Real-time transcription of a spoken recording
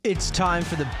It's time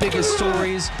for the biggest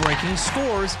stories, breaking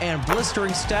scores, and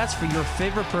blistering stats for your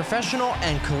favorite professional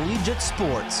and collegiate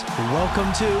sports.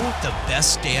 Welcome to the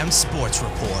Best Damn Sports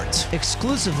Report,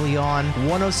 exclusively on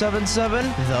 107.7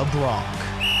 The Bronx.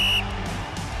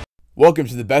 Welcome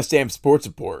to the Best Damn Sports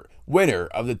Report, winner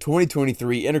of the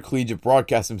 2023 Intercollegiate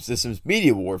Broadcasting Systems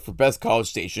Media Award for Best College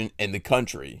Station in the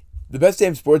country. The Best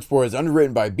Damn Sports Report is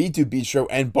underwritten by B2 Bistro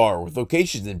and Bar with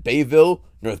locations in Bayville,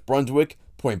 North Brunswick,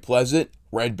 Point Pleasant,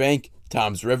 Red Bank,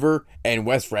 Toms River, and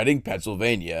West Reading,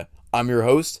 Pennsylvania. I'm your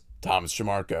host, Thomas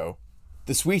Trimarco.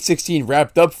 The Sweet 16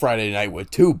 wrapped up Friday night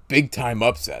with two big-time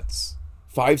upsets.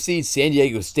 5-seed San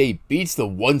Diego State beats the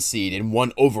 1-seed and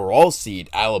 1 overall seed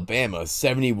Alabama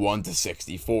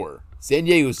 71-64. San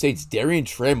Diego State's Darian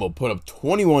Trammell put up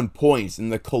 21 points in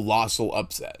the colossal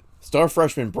upset. Star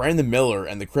freshman Brandon Miller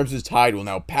and the Crimson Tide will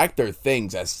now pack their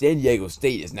things as San Diego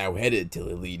State is now headed to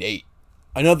the Elite Eight.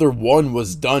 Another one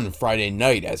was done Friday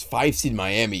night as 5-seed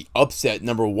Miami upset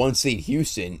number 1 seed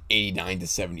Houston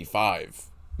 89-75.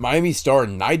 Miami star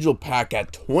Nigel Pack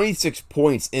had 26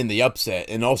 points in the upset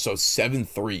and also 7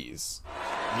 threes.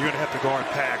 You're going to have to guard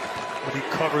Pack when he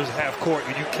covers half court,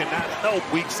 and you cannot help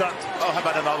weak side. Oh, how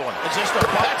about another one? It's just a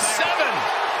that's 7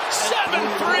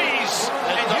 threes,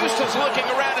 and Houston's looking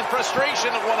around in frustration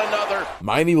at one another.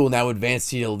 Miami will now advance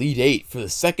to the Elite Eight for the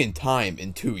second time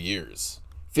in 2 years.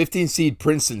 15-seed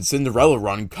Princeton Cinderella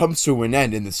run comes to an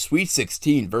end in the Sweet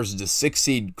 16 versus the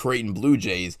 6-seed Creighton Blue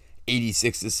Jays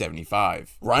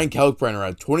 86-75. Ryan Kalkbrenner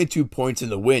had 22 points in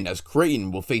the win as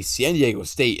Creighton will face San Diego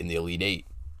State in the Elite Eight.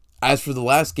 As for the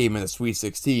last game in the Sweet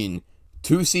 16,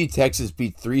 2-seed Texas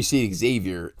beat 3-seed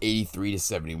Xavier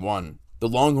 83-71. The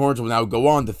Longhorns will now go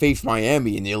on to face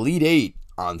Miami in the Elite Eight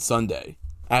on Sunday.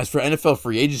 As for NFL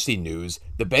free agency news,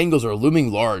 the Bengals are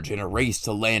looming large in a race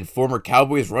to land former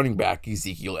Cowboys running back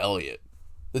Ezekiel Elliott.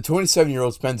 The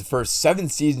 27-year-old spent the first 7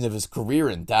 seasons of his career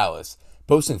in Dallas,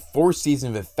 posting 4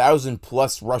 seasons of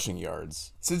 1,000-plus rushing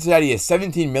yards. Cincinnati has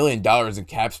 $17 million in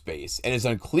cap space, and it's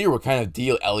unclear what kind of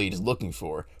deal Elliott is looking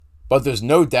for, but there's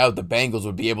no doubt the Bengals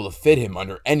would be able to fit him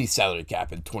under any salary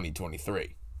cap in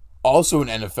 2023. Also in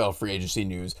NFL free agency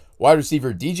news, wide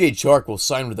receiver DJ Chark will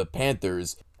sign with the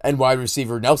Panthers, and wide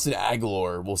receiver Nelson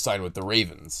Agholor will sign with the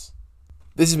Ravens.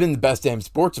 This has been the Best Damn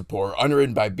Sports Report,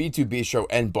 underwritten by B2 Bistro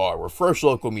and Bar, where fresh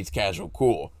local meets casual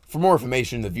cool. For more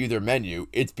information to view their menu,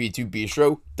 it's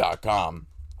b2bistro.com.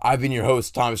 I've been your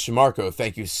host, Thomas Trimarco.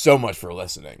 Thank you so much for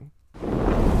listening.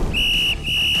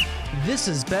 This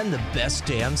has been the Best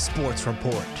Damn Sports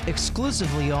Report,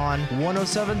 exclusively on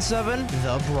 107.7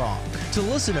 The Bronx. To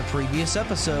listen to previous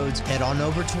episodes, head on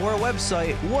over to our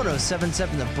website,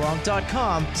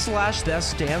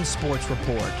 1077thebronx.com/Best Damn Sports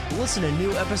Report. Listen to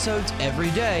new episodes every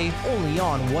day, only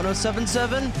on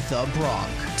 107.7 The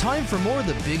Bronx. Time for more of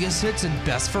the biggest hits and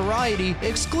best variety,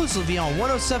 exclusively on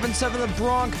 107.7 The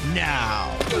Bronx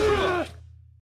now.